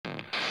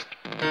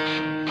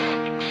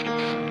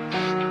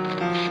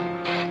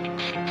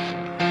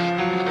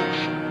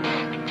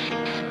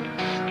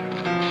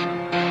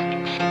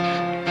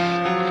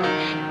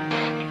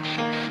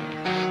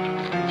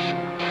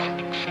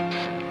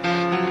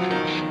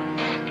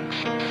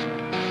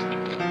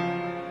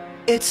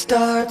It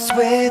starts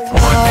with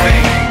one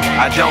thing,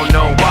 I don't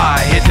know why.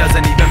 It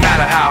doesn't even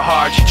matter how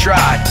hard you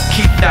try.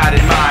 Keep that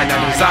in mind. I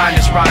designed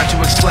this rhyme to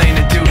explain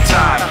in due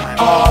time.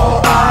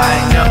 All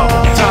I know,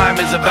 time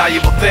is a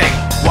valuable thing.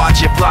 Watch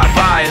it fly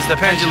by as the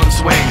pendulum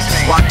swings.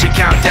 Watch it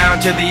count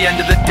down to the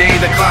end of the day.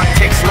 The clock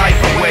takes life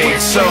away.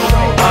 It's so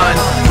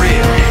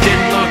unreal.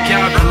 Didn't look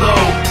out below.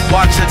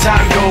 Watch the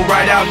time go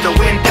right out the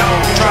window.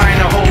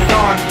 Trying to hold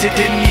on to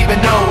didn't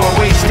even know,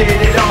 or wasted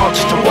it all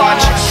just to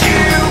watch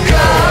you go.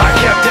 I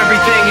kept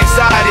everything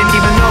inside, and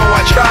even though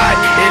I tried,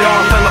 it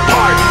all fell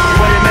apart.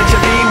 What it meant to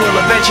be will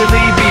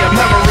eventually be a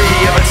memory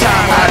of a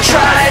time I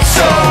tried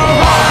so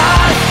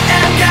hard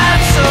and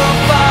got so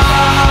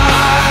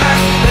far,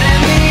 but in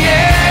the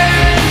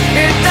end,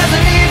 it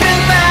doesn't even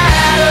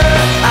matter.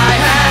 I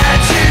had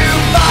to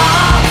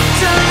fall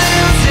to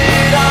lose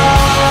it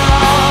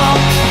all,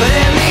 but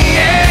in the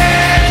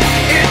end,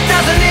 it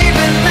doesn't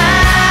even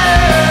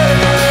matter.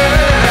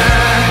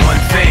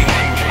 One thing,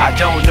 I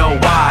don't know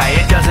why.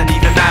 It doesn't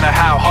even matter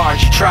how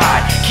hard you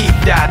try. Keep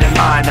that in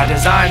mind. I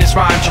designed this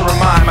rhyme to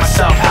remind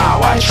myself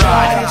how I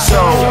tried so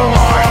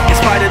hard. In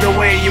spite of the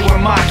way you were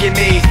mocking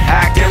me,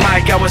 acting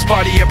like I was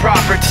part of your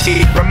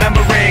property,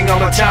 remembering all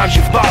the times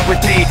you fought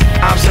with me,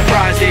 I'm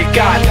surprised it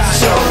got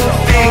so.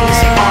 Things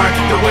aren't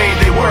the way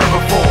they were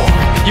before.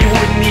 You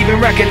wouldn't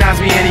even recognize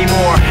me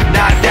anymore.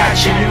 Not that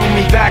you knew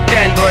me back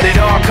then, but it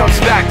all comes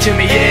back to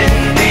me in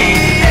the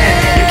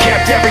end. You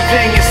kept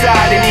everything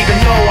inside, and even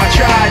though I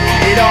tried,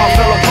 it all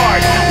fell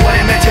apart. What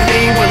it meant to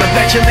me will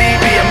eventually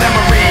be a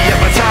memory of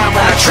a time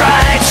when I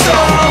tried so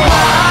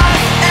hard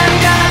and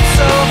got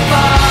so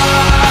far,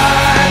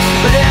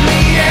 but in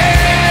the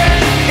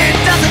end, it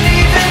doesn't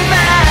even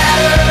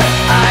matter.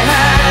 I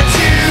had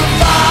to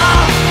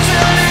fall to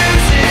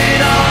lose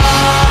it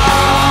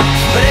all,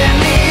 but in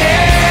the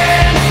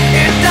end,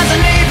 it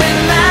doesn't even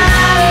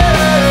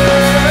matter.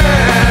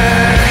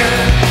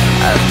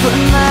 I put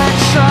my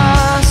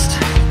trust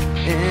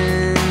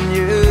in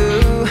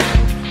you,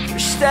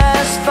 pushed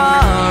as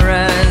far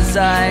as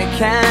I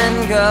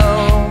can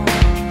go.